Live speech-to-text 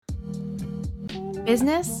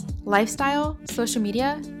Business, lifestyle, social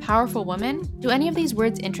media, powerful woman? Do any of these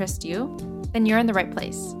words interest you? Then you're in the right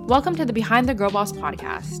place. Welcome to the Behind the Girl Boss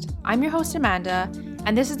podcast. I'm your host, Amanda,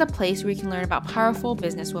 and this is the place where you can learn about powerful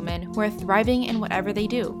businesswomen who are thriving in whatever they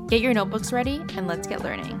do. Get your notebooks ready and let's get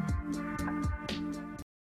learning.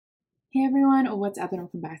 Hey everyone, what's up and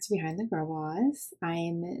welcome back to Behind the Girl Boss.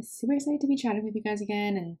 I'm super excited to be chatting with you guys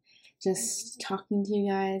again and just talking to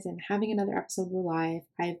you guys and having another episode of live.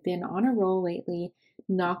 I've been on a roll lately,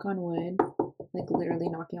 knock on wood, like literally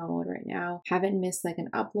knocking on wood right now. Haven't missed like an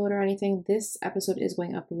upload or anything. This episode is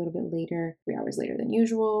going up a little bit later, 3 hours later than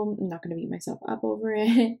usual. I'm not going to beat myself up over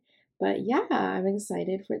it. But yeah, I'm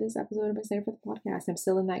excited for this episode. I'm excited for the podcast. I'm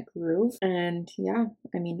still in that groove. And yeah,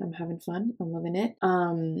 I mean, I'm having fun. I'm loving it.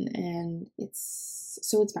 And it's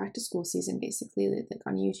back to school season basically. Like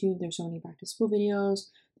on YouTube, there's so many back to school videos.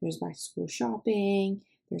 There's back to school shopping.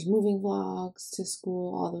 There's moving vlogs to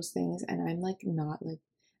school, all those things. And I'm like,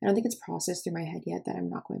 I don't think it's processed through my head yet that I'm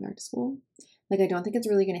not going back to school. Like, I don't think it's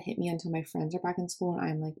really going to hit me until my friends are back in school and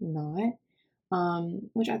I'm like, not.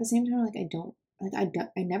 Which at the same time, like,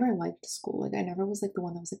 I never liked school. Like, I never was like the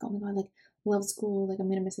one that was like, oh my God, like, love school. Like, I'm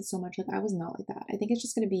going to miss it so much. Like, I was not like that. I think it's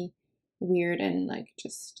just going to be weird and like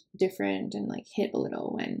just different and like hit a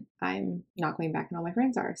little when I'm not going back and all my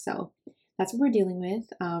friends are. So that's what we're dealing with.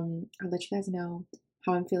 I'll let you guys know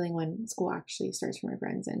how I'm feeling when school actually starts for my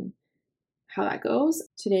friends and how that goes.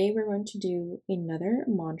 Today we're going to do another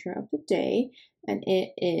mantra of the day, and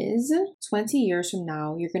it is 20 years from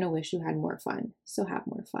now, you're going to wish you had more fun. So have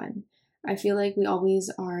more fun. I feel like we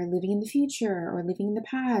always are living in the future or living in the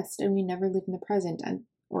past and we never live in the present. And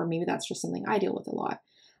or maybe that's just something I deal with a lot.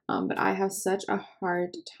 But I have such a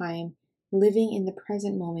hard time living in the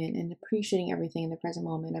present moment and appreciating everything in the present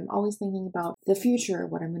moment. I'm always thinking about the future,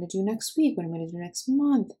 what I'm going to do next week, what I'm going to do next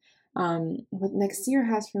month, what next year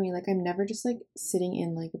has for me. Like, I'm never just like sitting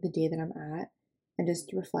in like the day that I'm at and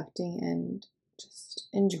just reflecting and just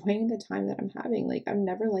enjoying the time that I'm having. Like, I'm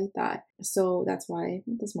never like that. So that's why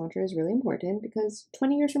this mantra is really important, because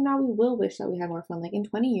 20 years from now, we will wish that we had more fun. Like, in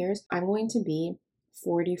 20 years, I'm going to be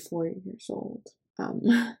 44 years old.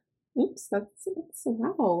 Oops, that's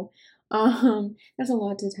wow. That's a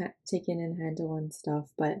lot to take in and handle and stuff.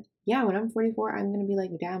 But yeah, when I'm 44, I'm gonna be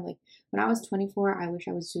like, damn, like when I was 24, I wish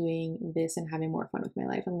I was doing this and having more fun with my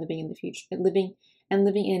life and living in the future, living in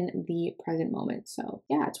the present moment. So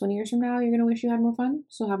yeah, 20 years from now, you're gonna wish you had more fun.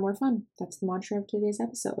 So have more fun. That's the mantra of today's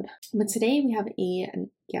episode. But today we have a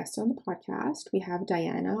guest on the podcast. We have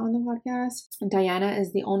Diana on the podcast. And Diana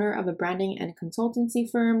is the owner of a branding and consultancy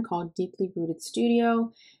firm called Deeply Rooted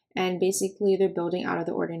Studio. And basically, they're building out of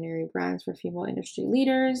the ordinary brands for female industry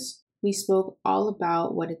leaders. We spoke all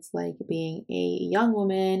about what it's like being a young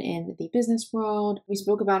woman in the business world. We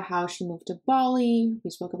spoke about how she moved to Bali. We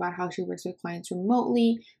spoke about how she works with clients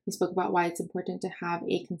remotely. We spoke about why it's important to have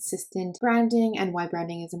a consistent branding and why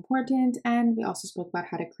branding is important. And we also spoke about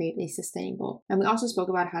how to create a sustainable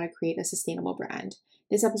brand.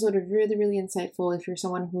 This episode is really, really insightful if you're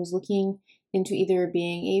someone who's looking into either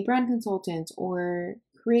being a brand consultant or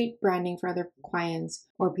create branding for other clients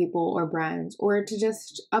or people or brands, or to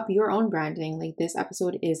just up your own branding. Like, this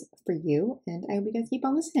episode is for you, and I hope you guys keep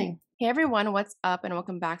on listening. Hey everyone, what's up and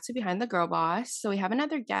welcome back to Behind the Girl Boss. So we have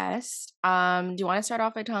another guest. Do you want to start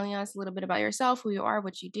off by telling us a little bit about yourself, who you are,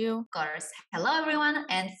 what you do? Of course. Hello everyone,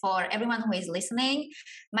 and for everyone who is listening,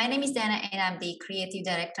 my name is Dana and I'm the creative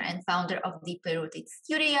director and founder of Deeply Rooted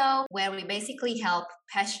Studio, where we basically help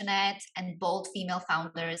passionate and bold female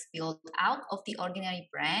founders build out of the ordinary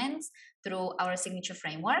brands through our signature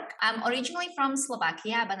framework. I'm originally from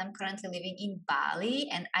Slovakia, but I'm currently living in Bali,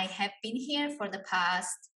 and I have been here for the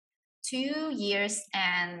past 2 years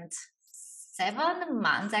and 7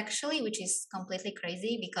 months actually, which is completely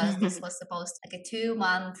crazy because this was supposed to be like a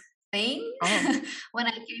 2-month thing when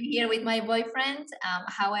I came here with my boyfriend.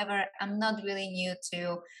 However, I'm not really new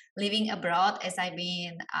to living abroad, as I've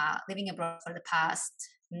been living abroad for the past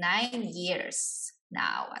 9 years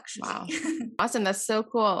now, actually. Wow. Awesome. That's so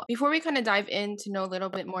cool. Before we kind of dive in to know a little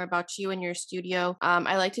bit more about you and your studio,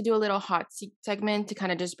 I like to do a little hot seat segment to kind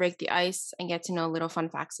of just break the ice and get to know little fun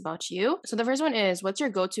facts about you. So the first one is, what's your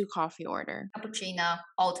go-to coffee order? Cappuccino,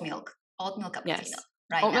 oat milk cappuccino. Yes.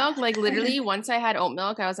 Right oat now. milk, like literally once I had oat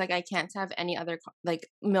milk, I was like, I can't have any other like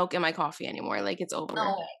milk in my coffee anymore. Like, it's over.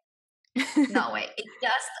 No way. No way. It's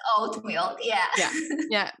just oat milk. Yeah.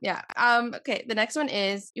 Okay. The next one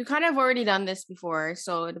is, you kind of already done this before,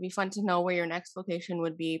 so it'll be fun to know where your next location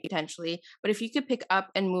would be potentially. But if you could pick up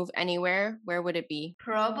and move anywhere, where would it be?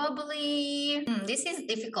 Probably. This is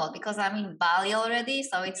difficult because I'm in Bali already,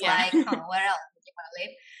 so it's like, where else would you want to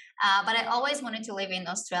live? But I always wanted to live in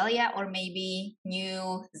Australia or maybe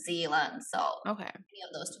New Zealand. So Okay. any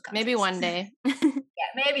of those two countries. Maybe one day.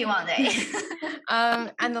 Yeah, maybe one day.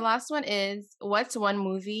 And the last one is, what's one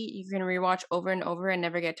movie you can rewatch over and over and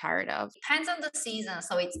never get tired of? Depends on the season.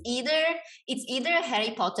 So it's either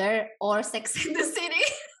Harry Potter or Sex in the City.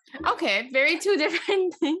 Okay, very two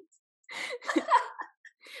different things.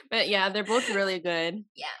 But yeah, they're both really good.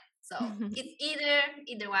 Yeah. So it's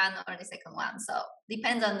either one or the second one. So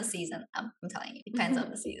depends on the season. I'm telling you, depends on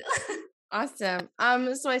the season. Awesome.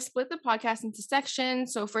 So I split the podcast into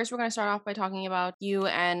sections. So first we're going to start off by talking about you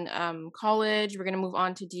and college. We're going to move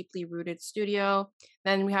on to Deeply Rooted Studio.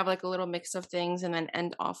 Then we have like a little mix of things and then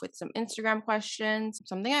end off with some Instagram questions.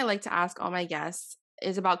 Something I like to ask all my guests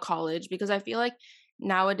is about college, because I feel like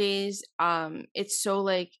nowadays it's so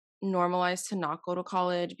like normalized to not go to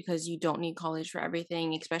college because you don't need college for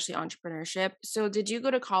everything, especially entrepreneurship. So did you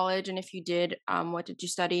go to college? And if you did, what did you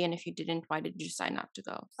study? And if you didn't, why did you decide not to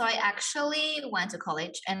go? So I actually went to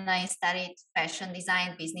college and I studied fashion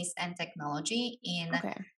design, business and technology in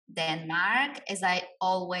Denmark, as I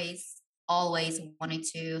always wanted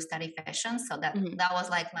to study fashion. So that was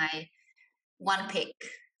like my one pick.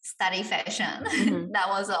 Study fashion. That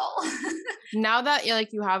was all. Now that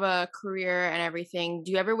you have a career and everything,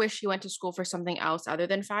 do you ever wish you went to school for something else other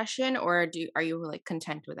than fashion, or are you like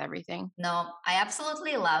content with everything? No, I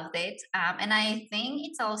absolutely loved it. And I think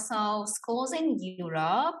it's also schools in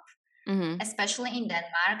Europe, especially in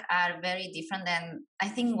Denmark, are very different than I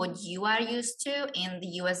think what you are used to in the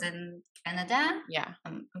US and Canada. Yeah.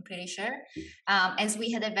 I'm pretty sure. As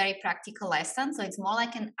we had a very practical lesson. So it's more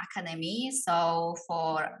like an academy. So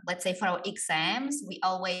let's say for our exams, we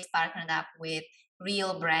always partnered up with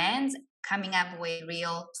real brands coming up with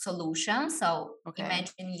real solutions. So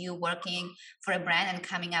imagine you working for a brand and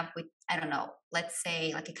coming up with, I don't know, let's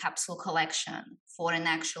say like a capsule collection for an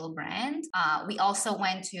actual brand. We also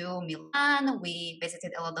went to Milan. We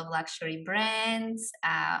visited a lot of luxury brands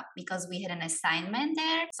because we had an assignment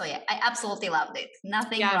there. So yeah, I absolutely loved it.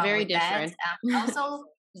 Nothing wrong very with different. That. Also,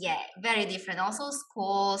 yeah, very different. Also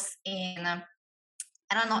schools in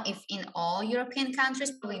I don't know if in all European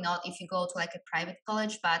countries, probably not if you go to like a private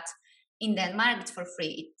college, but in Denmark, it's for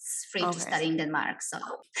free. It's free to study in Denmark. So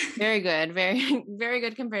very good. Very, very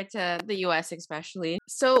good compared to the US, especially.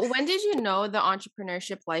 So when did you know the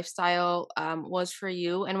entrepreneurship lifestyle was for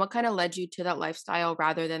you, and what kind of led you to that lifestyle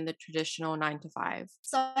rather than the traditional 9 to 5?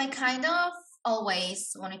 So I kind of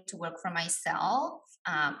always wanted to work for myself,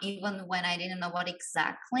 even when I didn't know what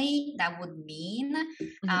exactly that would mean,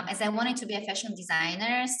 as I wanted to be a fashion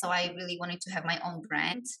designer. So I really wanted to have my own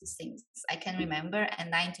brand since I can remember,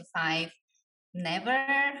 and 9 to 5 never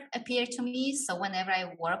appeared to me. So whenever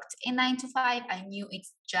I worked in 9 to 5, I knew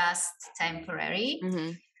it's just temporary.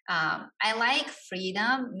 I like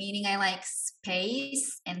freedom, meaning I like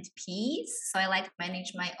space and peace. So I like to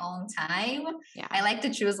manage my own time. Yeah. I like to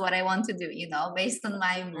choose what I want to do, based on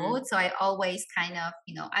my mood. So I always kind of,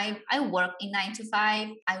 I worked in 9 to 5.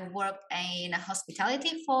 I worked in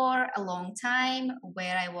hospitality for a long time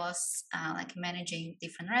where I was like managing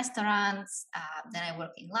different restaurants. Then I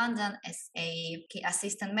worked in London as a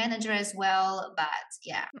assistant manager as well. But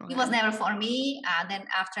yeah, it was never for me. Then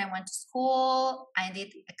after I went to school, I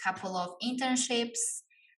did a couple of internships,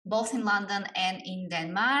 both in London and in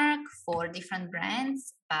Denmark for different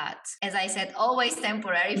brands. But as I said, always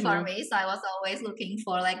temporary for me. So I was always looking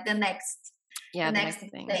for like the next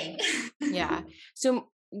thing. Yeah. So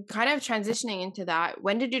kind of transitioning into that,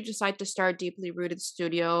 when did you decide to start Deeply Rooted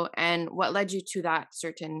Studio, and what led you to that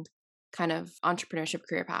certain kind of entrepreneurship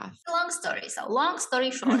career path? Long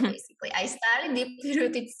story short, basically, I started Deeply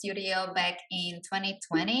Rooted Studio back in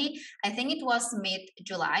 2020. I think it was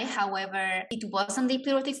mid-July. However, it wasn't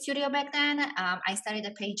Deeply Rooted Studio back then. I started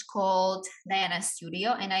a page called Diana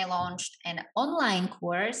Studio, and I launched an online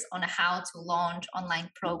course on how to launch online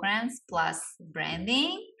programs plus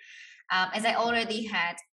branding. As I already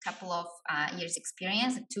had couple of years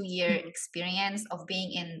experience, a 2-year experience of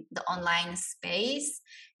being in the online space,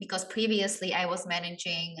 because previously I was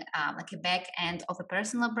managing like a back end of a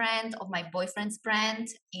personal brand of my boyfriend's brand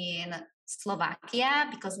in Slovakia,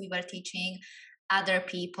 because we were teaching other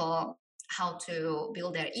people how to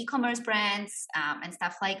build their e-commerce brands and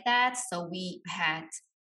stuff like that. So we had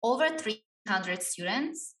over 300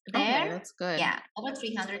 students there. Okay, that's good. Yeah, over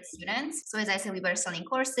 300 students. So as I said, we were selling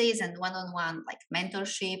courses and one-on-one like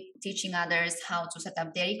mentorship, teaching others how to set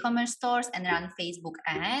up their e-commerce stores and run Facebook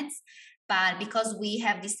ads. But because we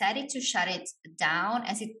have decided to shut it down,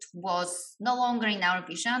 as it was no longer in our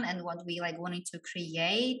vision and what we like wanted to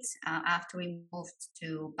create after we moved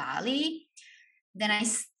to Bali, then I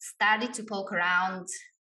started to poke around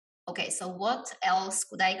okay, so what else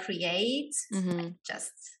could I create? Mm-hmm. Like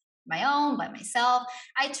just my own by myself.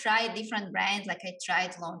 I tried different brands, like I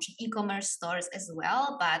tried launching e-commerce stores as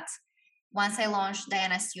well, but once I launched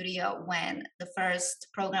Diana Studio, when the first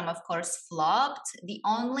program, of course, flopped, the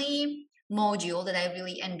only module that I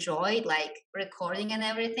really enjoyed, like recording and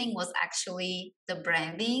everything, was actually the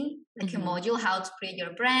branding, like a module, how to create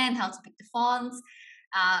your brand, how to pick the fonts.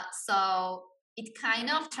 So it kind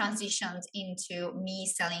of transitioned into me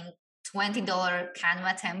selling $20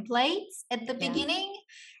 Canva templates at the beginning,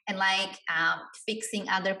 and like fixing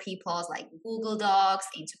other people's like Google Docs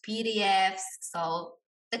into PDFs. So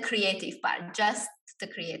the creative part, just the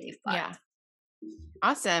creative part. Yeah.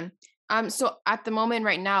 Awesome. So at the moment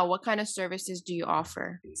right now, what kind of services do you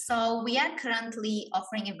offer? So we are currently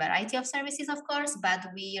offering a variety of services, of course, but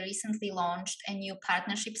we recently launched a new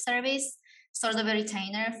partnership service, sort of a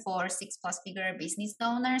retainer for 6+ figure business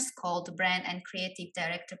owners called Brand and Creative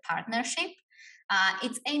Director Partnership.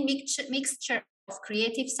 It's a mixture of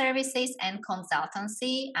creative services and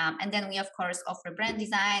consultancy. And then we, of course, offer brand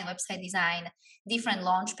design, website design, different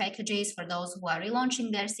launch packages for those who are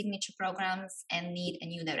relaunching their signature programs and need a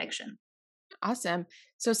new direction. Awesome.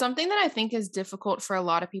 So something that I think is difficult for a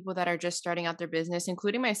lot of people that are just starting out their business,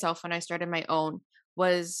 including myself when I started my own,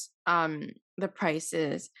 was the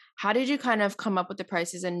prices. How did you kind of come up with the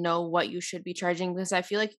prices and know what you should be charging? Because I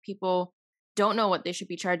feel like people don't know what they should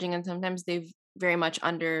be charging, and sometimes they've very much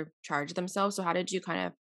undercharged themselves. So how did you kind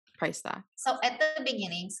of price that? So at the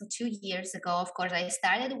beginning, so 2 years ago, of course, I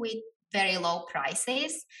started with very low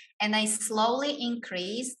prices, and I slowly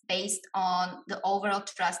increased based on the overall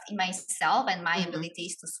trust in myself and my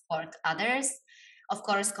abilities to support others. Of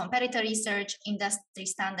course, competitor research, industry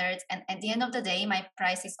standards, and at the end of the day, my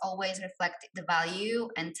prices always reflect the value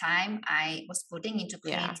and time I was putting into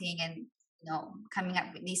creating and coming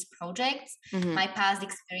up with these projects, my past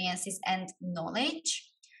experiences and knowledge,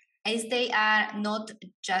 as they are not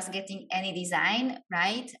just getting any design,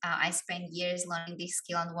 right? I spent years learning this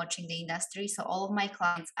skill and watching the industry. So all of my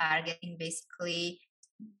clients are getting basically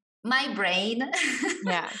my brain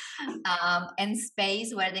and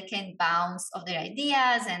space where they can bounce off their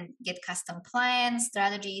ideas and get custom plans,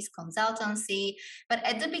 strategies, consultancy. But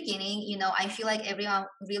at the beginning, I feel like everyone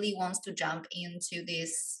really wants to jump into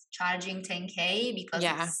this charging 10K because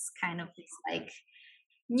it's kind of this like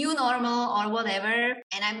new normal or whatever.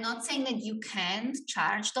 And I'm not saying that you can't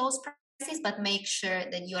charge those prices, but make sure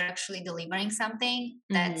that you're actually delivering something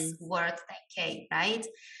that's worth 10K, right?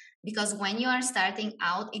 Because when you are starting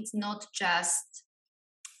out, it's not just,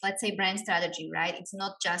 let's say, brand strategy, right? It's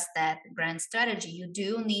not just that brand strategy. You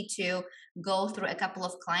do need to go through a couple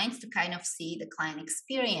of clients to kind of see the client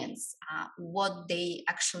experience, what they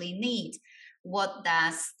actually need, what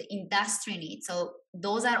does the industry need. So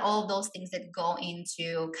those are all those things that go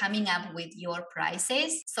into coming up with your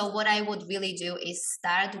prices. So what I would really do is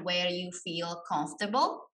start where you feel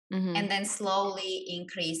comfortable, and then slowly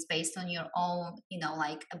increase based on your own,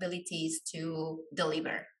 like abilities to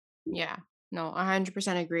deliver. Yeah. No,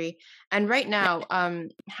 100% agree. And right now,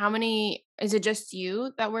 how many, is it just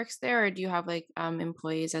you that works there, or do you have like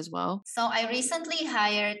employees as well? So I recently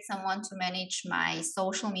hired someone to manage my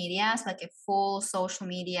social media, so like a full social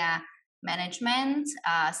media management,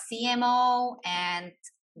 CMO, and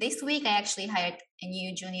this week I actually hired a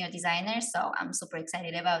new junior designer. So I'm super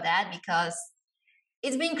excited about that because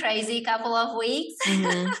it's been crazy couple of weeks.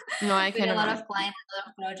 No, I can with a lot imagine. of clients, a lot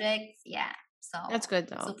of projects. Yeah. So That's good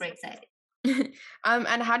though. Super excited.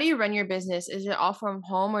 And how do you run your business? Is it all from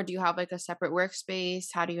home, or do you have like a separate workspace?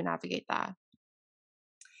 How do you navigate that?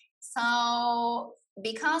 So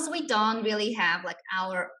because we don't really have like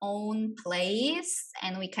our own place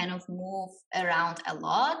and we kind of move around a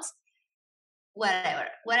lot,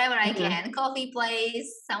 wherever I can, coffee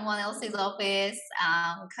place, someone else's office.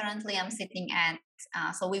 Currently I'm sitting at,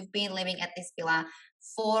 so we've been living at this villa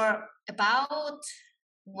for about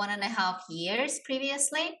 1.5 years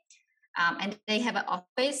previously. And they have an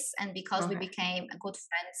office, and because we became good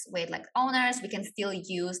friends with like owners, we can still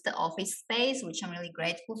use the office space, which I'm really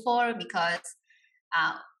grateful for, because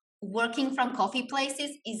working from coffee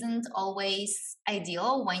places isn't always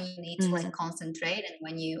ideal when you need to like concentrate and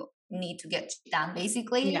when you need to get done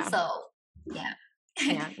basically. So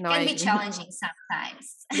can be challenging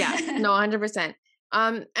sometimes. No, 100%.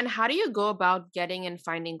 And how do you go about getting and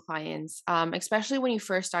finding clients? Especially when you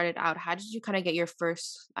first started out, how did you kind of get your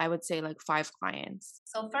first, I would say, like 5 clients?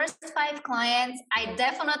 So first 5 clients, I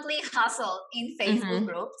definitely hustled in Facebook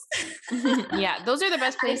groups. Yeah, those are the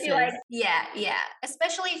best places. I feel like, yeah.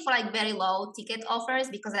 Especially for like very low ticket offers,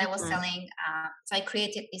 because I was selling, so I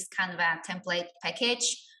created this Canva template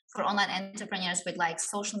package for online entrepreneurs with like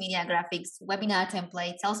social media graphics, webinar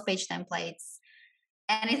templates, sales page templates,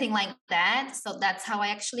 anything like that. So that's how I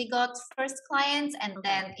actually got first clients. And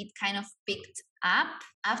then it kind of picked up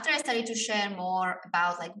after I started to share more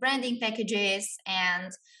about like branding packages.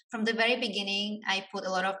 And from the very beginning, I put a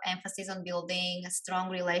lot of emphasis on building strong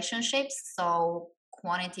relationships. So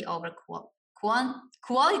quality over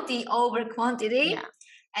quantity. Yeah.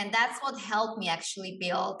 And that's what helped me actually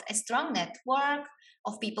build a strong network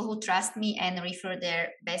of people who trust me and refer their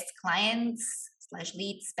best clients /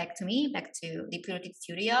 leads back to me, back to Deep Rooted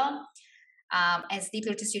Studio. As Deep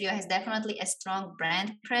Rooted Studio has definitely a strong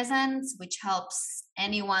brand presence, which helps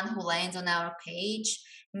anyone who lands on our page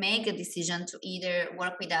make a decision to either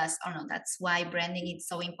work with us or not. That's why branding is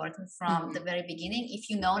so important from the very beginning. If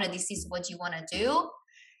you know that this is what you want to do,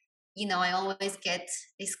 you know, I always get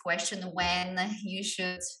this question when you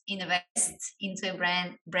should invest into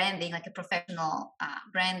a branding, like a professional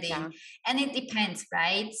branding. Yeah. And it depends,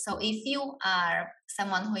 right? So if you are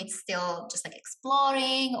someone who is still just like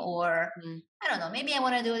exploring, or I don't know, maybe I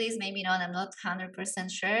want to do this, maybe not, I'm not 100%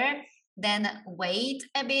 sure, then wait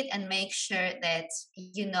a bit and make sure that,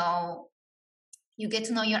 you know, you get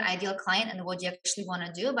to know your ideal client and what you actually want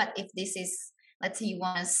to do. But if this is, let's say you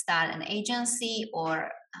want to start an agency or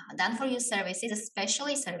done for you services,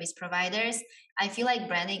 especially service providers, I feel like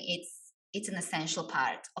branding, it's an essential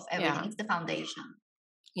part of everything. It's the foundation.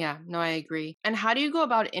 Yeah, no, I agree. And how do you go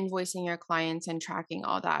about invoicing your clients and tracking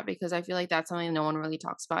all that? Because I feel like that's something no one really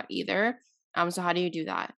talks about either. So how do you do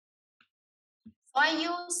that? So I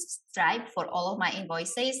use Stripe for all of my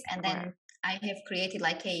invoices, and then I have created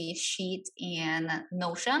like a sheet in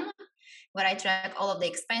Notion where I track all of the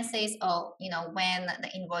expenses, or, you know, when the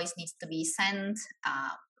invoice needs to be sent,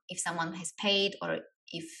 if someone has paid, or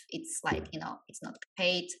if it's like, you know, it's not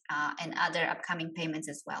paid, and other upcoming payments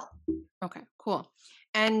as well. Okay, cool.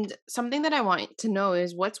 And something that I want to know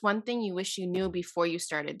is, what's one thing you wish you knew before you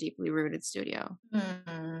started Deeply Rooted Studio?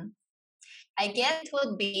 I guess it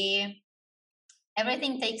would be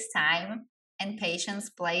everything takes time, and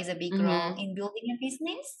patience plays a big role in building a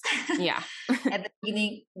business. Yeah. At the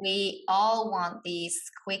beginning, we all want these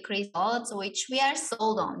quick results, which we are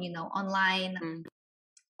sold on, you know, online.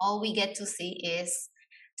 All we get to see is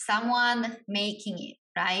someone making it,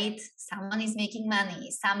 right? Someone is making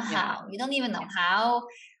money somehow. You don't even know how.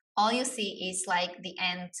 All you see is like the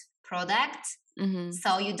end product.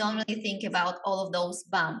 So you don't really think about all of those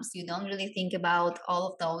bumps. You don't really think about all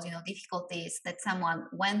of those, you know, difficulties that someone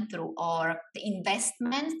went through, or the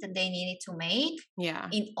investments that they needed to make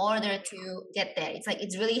in order to get there. It's like,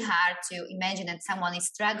 it's really hard to imagine that someone is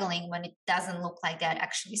struggling when it doesn't look like they're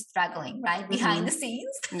actually struggling, right? Behind the scenes.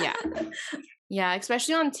 Yeah,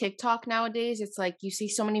 especially on TikTok nowadays, it's like you see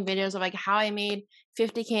so many videos of like how I made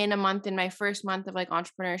 50K in a month in my first month of like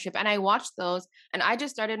entrepreneurship. And I watched those, and I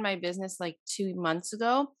just started my business like 2 months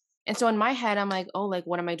ago. And so in my head, I'm like, oh, like,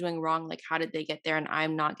 what am I doing wrong? Like, how did they get there? And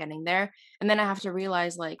I'm not getting there. And then I have to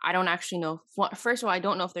realize, like, I don't actually know. First of all, I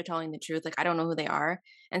don't know if they're telling the truth. Like, I don't know who they are.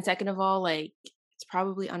 And second of all, like, it's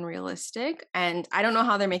probably unrealistic. And I don't know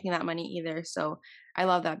how they're making that money either. So I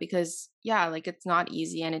love that, because yeah, like, it's not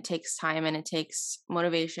easy, and it takes time, and it takes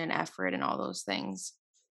motivation, effort, and all those things.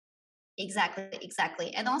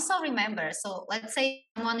 Exactly. And also remember, so let's say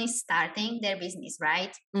someone is starting their business,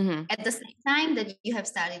 right? At the same time that you have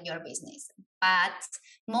started your business, but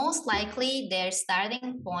most likely their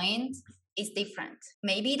starting point is different.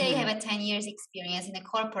 Maybe they have a 10 years experience in a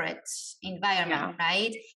corporate environment,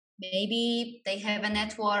 right? Maybe they have a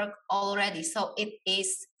network already. So it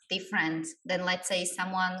is different than, let's say,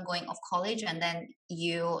 someone going off college and then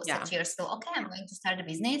you said to yourself, okay, I'm going to start a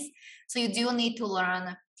business. So you do need to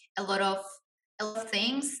learn a lot of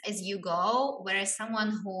things as you go, whereas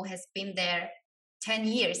someone who has been there 10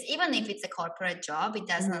 years, even if it's a corporate job, it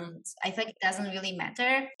doesn't, I think it doesn't really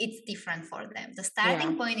matter. It's different for them. The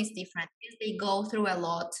starting point is different. They go through a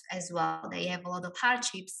lot as well. They have a lot of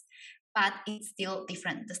hardships, but it's still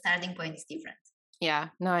different. The starting point is different. Yeah,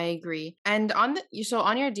 no, I agree. And on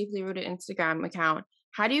your Deeply Rooted Instagram account,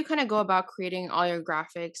 how do you kind of go about creating all your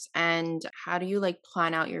graphics, and how do you like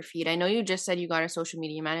plan out your feed? I know you just said you got a social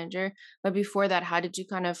media manager, but before that, how did you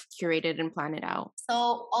kind of curate it and plan it out? So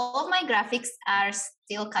all of my graphics are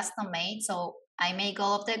still custom made. So I make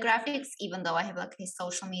all of the graphics, even though I have like a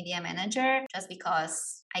social media manager, just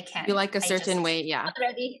because I can't. You like a certain way, yeah.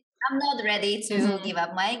 I'm not ready to give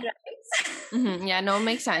up my graphics. Yeah, no, it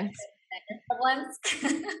makes sense. Problems.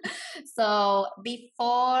 So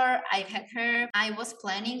before I had her, I was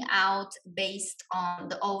planning out based on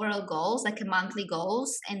the overall goals, like a monthly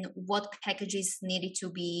goals, and what packages needed to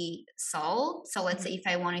be sold. So let's say if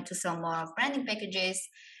I wanted to sell more of branding packages,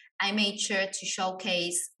 I made sure to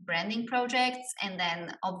showcase branding projects, and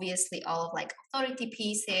then obviously all of like authority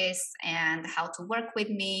pieces and how to work with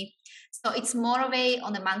me. So it's more of a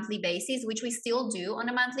on a monthly basis, which we still do on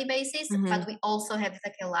a monthly basis, but we also have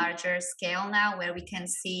like a larger scale now where we can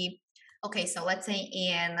see, okay, so let's say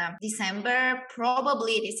in December,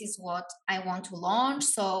 probably this is what I want to launch.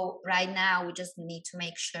 So right now we just need to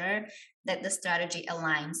make sure that the strategy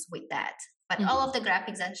aligns with that. But all of the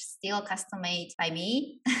graphics are still custom made by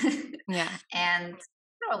me. Yeah. And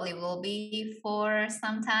probably will be for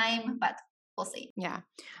some time, but we'll see. Yeah.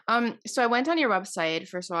 So I went on your website.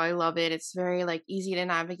 First of all, I love it. It's very like easy to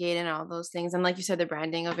navigate and all those things. And like you said, the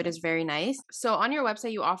branding of it is very nice. So on your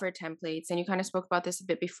website, you offer templates, and you kind of spoke about this a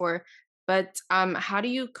bit before, but how do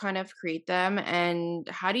you kind of create them, and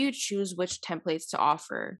how do you choose which templates to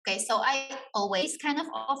offer? Okay, so I always kind of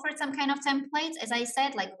offered some kind of templates, as I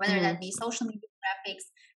said, like whether that be social media graphics,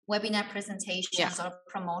 webinar Yeah. presentations, or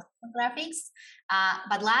promotional graphics.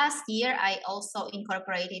 But last year, I also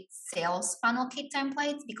incorporated sales funnel kit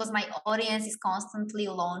templates because my audience is constantly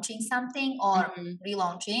launching something or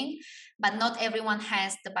relaunching, but not everyone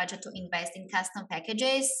has the budget to invest in custom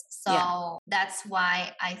packages. Yeah. So that's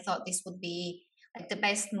why I thought this would be like the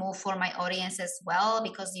best move for my audience as well,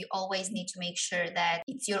 because you always need to make sure that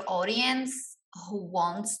it's your audience who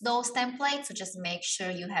wants those templates. So just make sure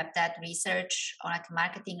you have that research or like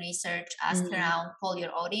marketing research, ask around, poll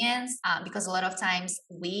your audience, because a lot of times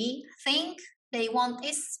we think they want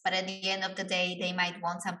this, but at the end of the day, they might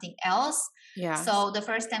want something else. Yeah. So the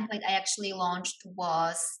first template I actually launched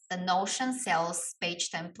was the Notion sales page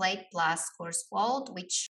template plus course vault,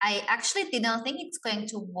 which I actually didn't think it's going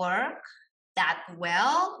to work that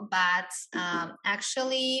well, but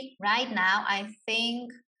actually right now I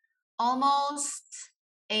think almost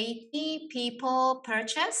 80 people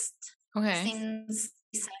purchased since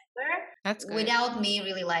December. That's good. Without me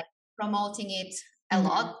really like promoting it a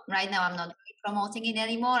lot. Right now I'm not really promoting it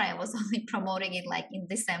anymore. I was only promoting it like in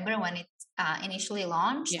December when it initially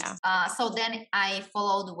launched. Yeah. So then I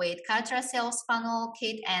followed with Kartra Sales Funnel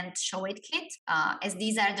Kit and Show It Kit, as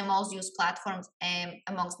these are the most used platforms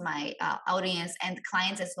amongst my audience and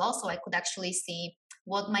clients as well. So I could actually see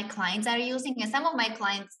what my clients are using. And some of my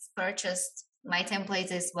clients purchased my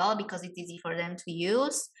templates as well because it's easy for them to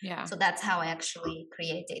use. Yeah. So that's how I actually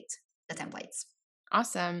created the templates.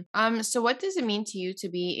 Awesome. So what does it mean to you to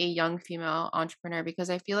be a young female entrepreneur? Because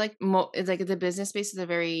I feel like it's like the business space is a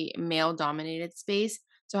very male dominated space.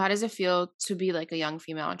 So how does it feel to be like a young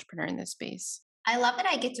female entrepreneur in this space? I love that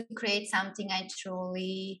I get to create something I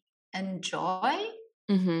truly enjoy.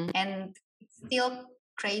 And it's still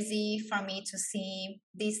crazy for me to see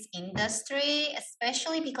this industry,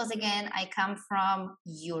 especially because again I come from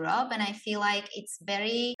Europe and I feel like it's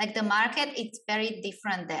very like the market, it's very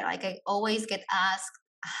different there. Like I always get asked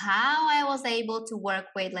how I was able to work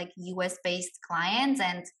with like US based clients,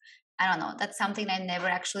 and I don't know, that's something I never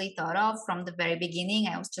actually thought of from the very beginning.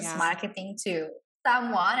 I was just marketing to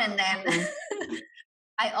someone, and then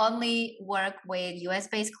I only work with US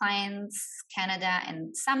based clients, Canada,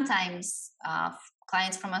 and sometimes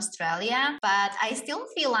clients from Australia. But I still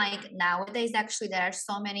feel like nowadays, actually, there are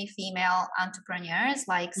so many female entrepreneurs,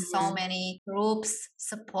 like so many groups,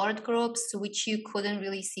 support groups, which you couldn't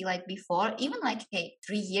really see like before. Even like 3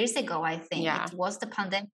 years ago, I think it was the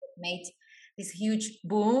pandemic that made this huge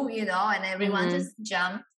boom, and everyone just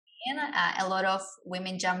jumped in. A lot of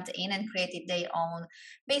women jumped in and created their own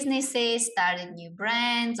businesses, started new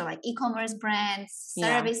brands or like e-commerce brands,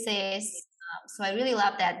 services. So I really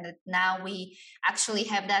love that now we actually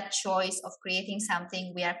have that choice of creating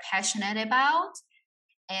something we are passionate about,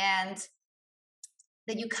 and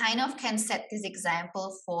that you kind of can set this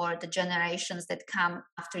example for the generations that come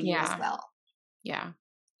after you as well. Yeah,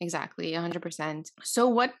 exactly. 100%. So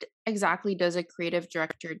what exactly does a creative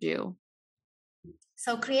director do?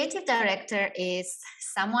 So creative director is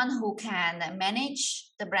someone who can manage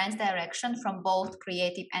the brand's direction from both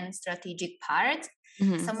creative and strategic part.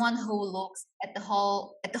 Someone who looks at the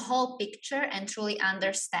whole picture and truly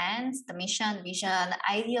understands the mission, vision,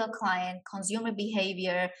 ideal client, consumer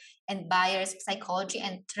behavior, and buyer's psychology,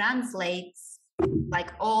 and translates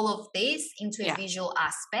like all of this into a visual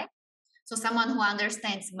aspect. So someone who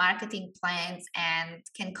understands marketing plans and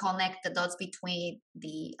can connect the dots between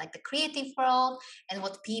the creative world and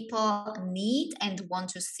what people need and want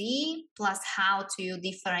to see, plus how to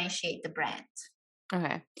differentiate the brand.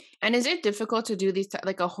 Okay. And is it difficult to do these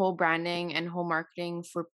like a whole branding and whole marketing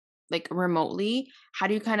for like remotely? How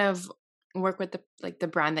do you kind of work with the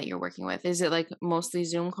brand that you're working with? Is it like mostly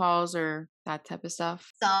Zoom calls or? that type of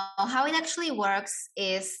stuff? So how it actually works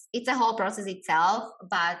is it's a whole process itself,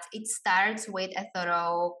 but it starts with a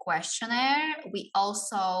thorough questionnaire. We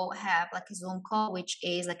also have like a Zoom call, which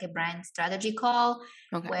is like a brand strategy call,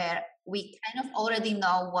 Okay. where we kind of already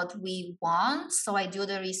know what we want. So I do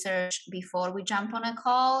the research before we jump on a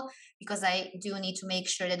call, because I do need to make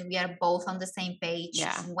sure that we are both on the same page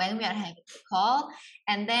when we are having the call.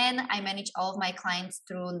 And then I manage all of my clients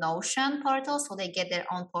through Notion portal. So they get their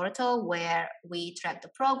own portal where we track the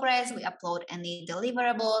progress, we upload any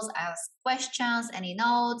deliverables, ask questions, any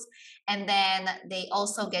notes, and then they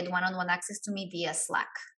also get one-on-one access to me via Slack.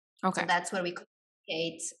 Okay. So that's where we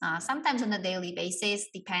communicate, sometimes on a daily basis,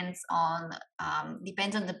 depends on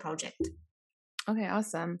the project. Okay,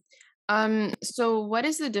 awesome. So what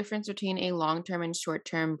is the difference between a long-term and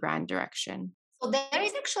short-term brand direction? So there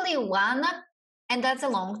is actually one, and that's a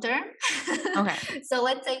long term. Okay. So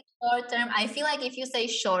let's say short term. I feel like if you say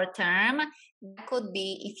short term, that could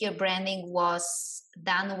be if your branding was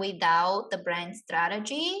done without the brand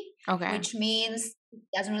strategy, Okay. which means it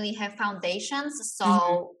doesn't really have foundations. So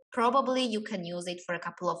Mhm. probably you can use it for a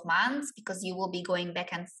couple of months because you will be going back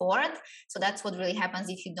and forth. So that's what really happens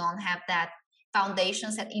if you don't have that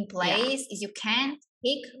foundation set in place, is you can't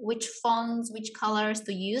pick which fonts, which colors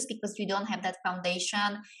to use because you don't have that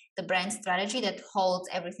foundation, the brand strategy that holds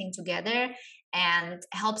everything together and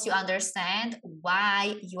helps you understand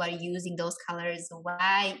why you are using those colors,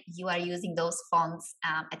 why you are using those fonts,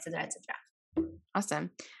 etc., etc.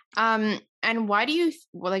 Awesome. And why do you,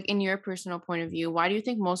 well, like in your personal point of view, why do you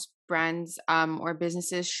think most brands or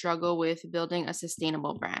businesses struggle with building a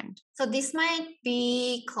sustainable brand? So this might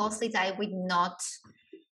be closely tied with not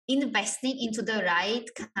investing into the right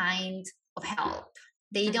kind of help.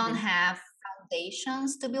 They don't have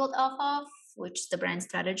foundations to build off of, which is the brand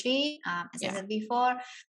strategy, as I said before.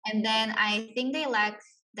 And then I think they lack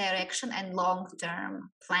direction and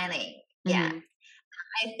long-term planning. Yeah.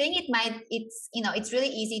 I think it's really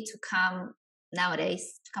easy to come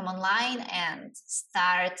nowadays, to come online and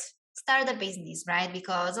start a business, right?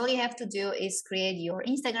 Because all you have to do is create your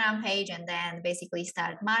Instagram page and then basically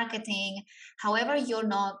start marketing. However, you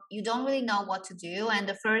don't really know what to do, and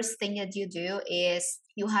the first thing that you do is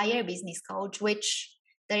you hire a business coach, which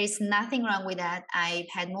there is nothing wrong with that. I've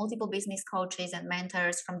had multiple business coaches and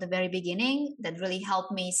mentors from the very beginning that really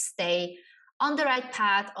helped me stay on the right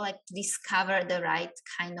path, or like to discover the right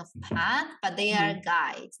kind of path, but they are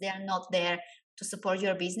guides. They are not there to support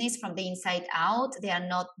your business from the inside out. They are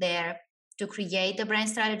not there to create the brand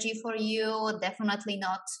strategy for you. Definitely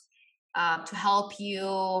not to help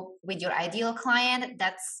you with your ideal client.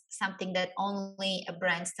 That's something that only a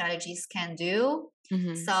brand strategist can do.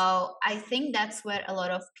 So I think that's where a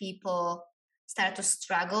lot of people start to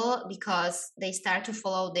struggle, because they start to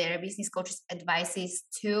follow their business coach's advices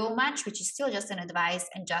too much, which is still just an advice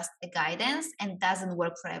and just a guidance and doesn't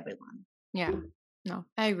work for everyone. Yeah. No,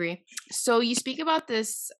 I agree. So you speak about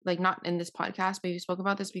this, like not in this podcast, but you spoke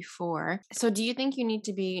about this before. So do you think you need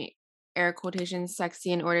to be, air quotation,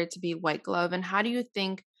 sexy in order to be white glove? And how do you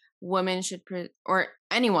think women should, or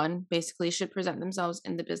anyone basically should present themselves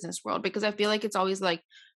in the business world? Because I feel like it's always like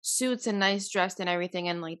suits and nice dressed and everything.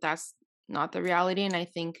 And like, that's not the reality. And I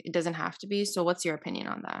think it doesn't have to be. So what's your opinion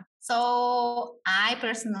on that? So I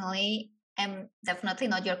personally am definitely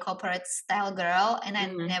not your corporate style girl, and I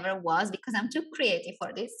never was, because I'm too creative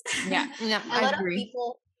for this. Yeah,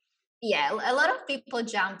 a lot of people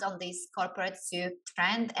jumped on this corporate suit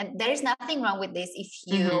trend, and there is nothing wrong with this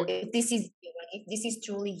if this is you, if this is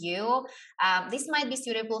truly you. This might be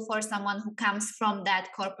suitable for someone who comes from that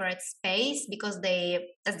corporate space, because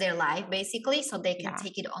that's their life basically, so they can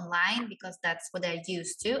take it online because that's what they're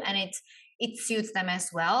used to, and it suits them as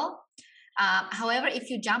well. However, if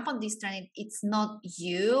you jump on this trend, it's not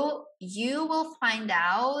you. You will find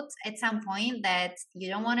out at some point that you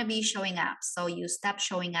don't want to be showing up. So you stop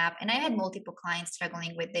showing up. And I had multiple clients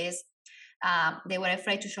struggling with this. They were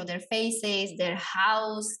afraid to show their faces, their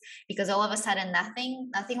house, because all of a sudden nothing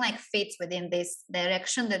like fits within this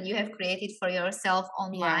direction that you have created for yourself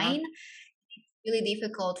online. It's really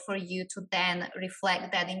difficult for you to then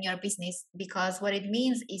reflect that in your business, because what it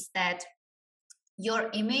means is that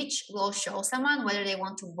your image will show someone whether they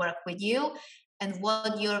want to work with you and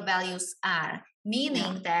what your values are.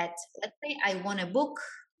 Meaning that, let's say I want to book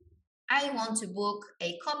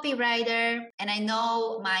a copywriter, and I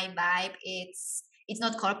know my vibe, it's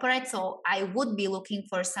not corporate, so I would be looking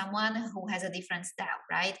for someone who has a different style,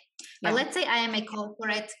 right? But let's say I am a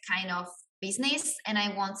corporate kind of business and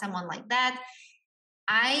I want someone like that.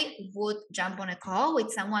 I would jump on a call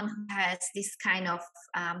with someone who has this kind of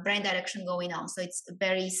brand direction going on. So it's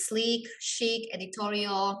very sleek, chic,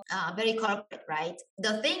 editorial, very corporate, right?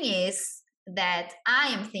 The thing is that I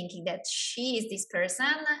am thinking that she is this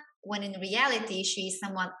person when in reality she is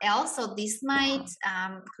someone else. So this might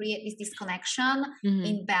create this disconnection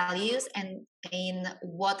in values and in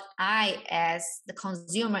what I as the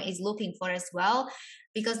consumer is looking for as well,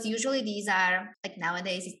 because usually these are like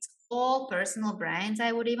nowadays it's all personal brands.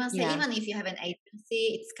 I would even say even if you have an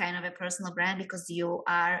agency, it's kind of a personal brand because you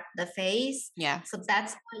are the face. So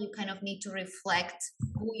that's why you kind of need to reflect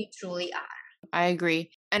who you truly are. I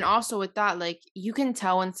agree. And also with that, like you can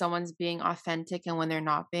tell when someone's being authentic and when they're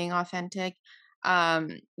not being authentic.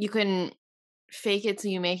 You can fake it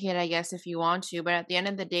till you make it, I guess, if you want to. But at the end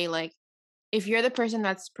of the day, like if you're the person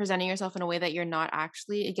that's presenting yourself in a way that you're not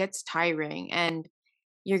actually, it gets tiring and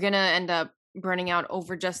you're going to end up burning out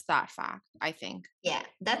over just that fact, I think. Yeah,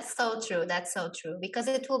 that's so true. That's so true. Because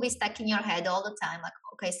it will be stuck in your head all the time. Like,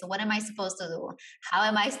 okay, so what am I supposed to do? How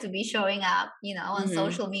am I to be showing up, on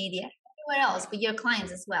social media, everywhere else, with your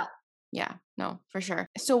clients as well? Yeah, no, for sure.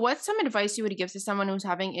 So what's some advice you would give to someone who's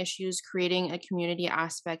having issues creating a community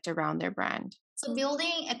aspect around their brand? So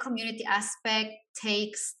building a community aspect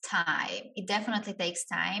takes time. It definitely takes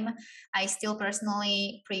time. I still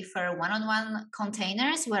personally prefer one-on-one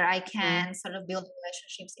containers where I can sort of build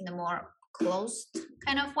relationships in a more closed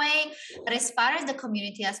kind of way. But as far as the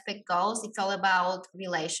community aspect goes, it's all about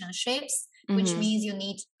relationships, which means you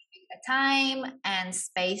need to take the time and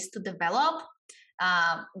space to develop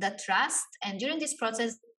the trust. And during this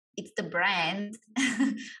process, it's the brand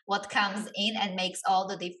what comes in and makes all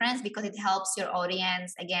the difference because it helps your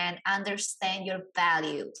audience again understand your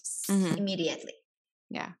values immediately.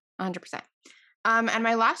 Yeah, 100%. And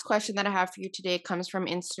my last question that I have for you today comes from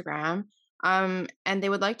Instagram. And they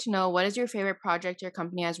would like to know, what is your favorite project your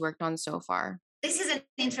company has worked on so far? This is an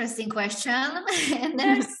interesting question. And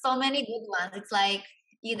there's so many good ones. It's like,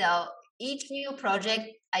 each new project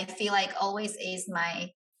I feel like always is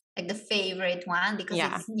the favorite one because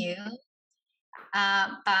it's new.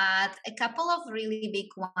 But a couple of really big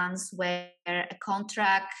ones were a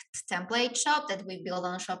contract template shop that we built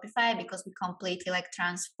on Shopify because we completely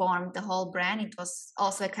transformed the whole brand. It was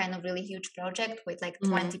also a kind of really huge project with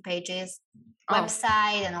 20 pages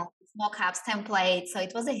website and all mockups, templates. So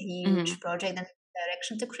it was a huge project and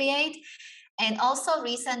direction to create. And also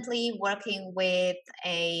recently working with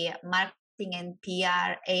a marketing and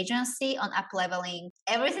PR agency on up-leveling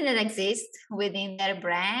everything that exists within their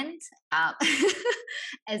brand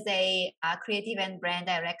as a creative and brand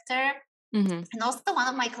director. And also one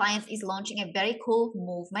of my clients is launching a very cool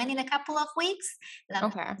movement in a couple of weeks that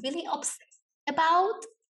I'm really obsessed about.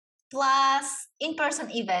 Plus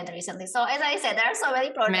in-person event recently. So as I said, there are so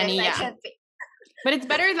many projects I can pick. But it's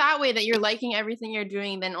better that way that you're liking everything you're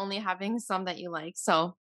doing than only having some that you like.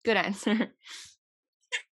 So good answer.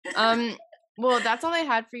 Well, that's all I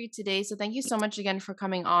had for you today. So thank you so much again for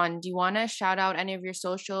coming on. Do you want to shout out any of your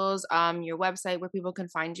socials, your website where people can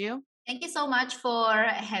find you? Thank you so much for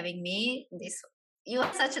having me. You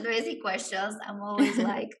have such amazing questions. I'm always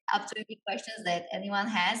up to any questions that anyone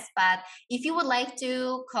has. But if you would like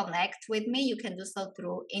to connect with me, you can do so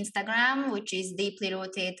through Instagram, which is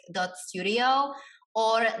deeplyrooted.studio,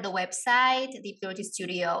 or the website,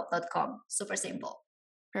 deeplyrootedstudio.com. Super simple.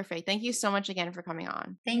 Perfect. Thank you so much again for coming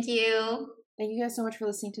on. Thank you. Thank you guys so much for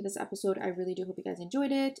listening to this episode. I really do hope you guys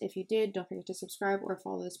enjoyed it. If you did, don't forget to subscribe or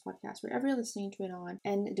follow this podcast wherever you're listening to it on.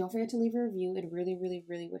 And don't forget to leave a review. It really, really,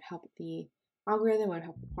 really would help the algorithm, would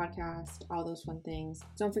help the podcast, all those fun things.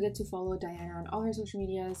 Don't forget to follow Diana on all her social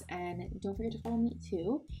medias, and don't forget to follow me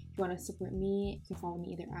too. If you want to support me, you can follow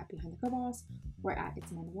me either at Behind the Girl Boss or at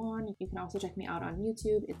It's Amanda Wan. You can also check me out on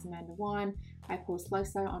YouTube. It's Amanda Wan. I post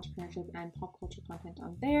lifestyle, entrepreneurship, and pop culture content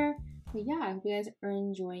on there. But yeah, I hope you guys are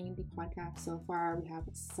enjoying the podcast so far. We have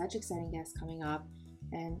such exciting guests coming up,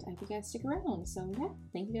 and I hope you guys stick around. So yeah,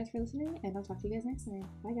 thank you guys for listening, and I'll talk to you guys next time.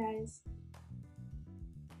 Bye guys.